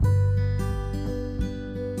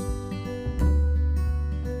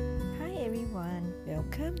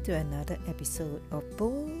to another episode of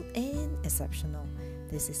Bold and Exceptional.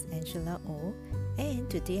 This is Angela O, and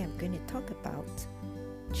today I'm going to talk about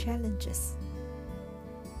challenges.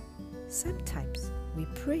 Sometimes we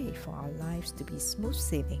pray for our lives to be smooth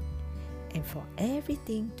sailing and for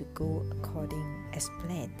everything to go according as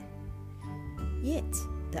planned. Yet,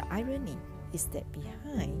 the irony is that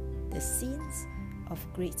behind the scenes of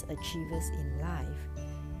great achievers in life,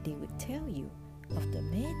 they would tell you of the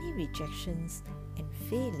many rejections and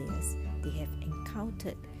failures they have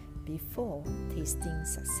encountered before tasting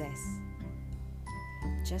success.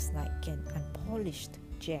 Just like an unpolished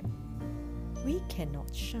gem, we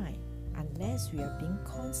cannot shine unless we are being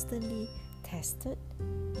constantly tested,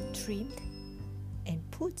 trimmed, and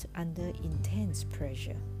put under intense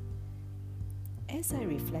pressure. As I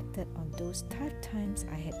reflected on those tough times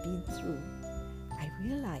I had been through, I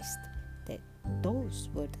realized that those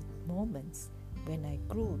were the moments when I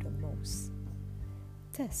grew the most.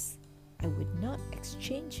 Thus, I would not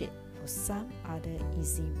exchange it for some other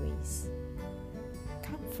easy ways.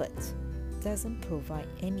 Comfort doesn't provide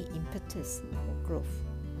any impetus for growth.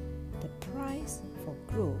 The price for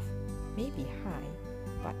growth may be high,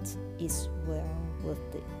 but it's well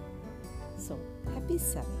worth it. So, happy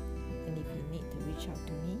selling. And if you need to reach out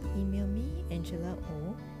to me, email me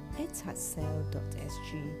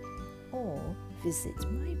angelao@heartsell.sg or visit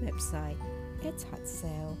my website at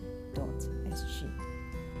heartsell.sg.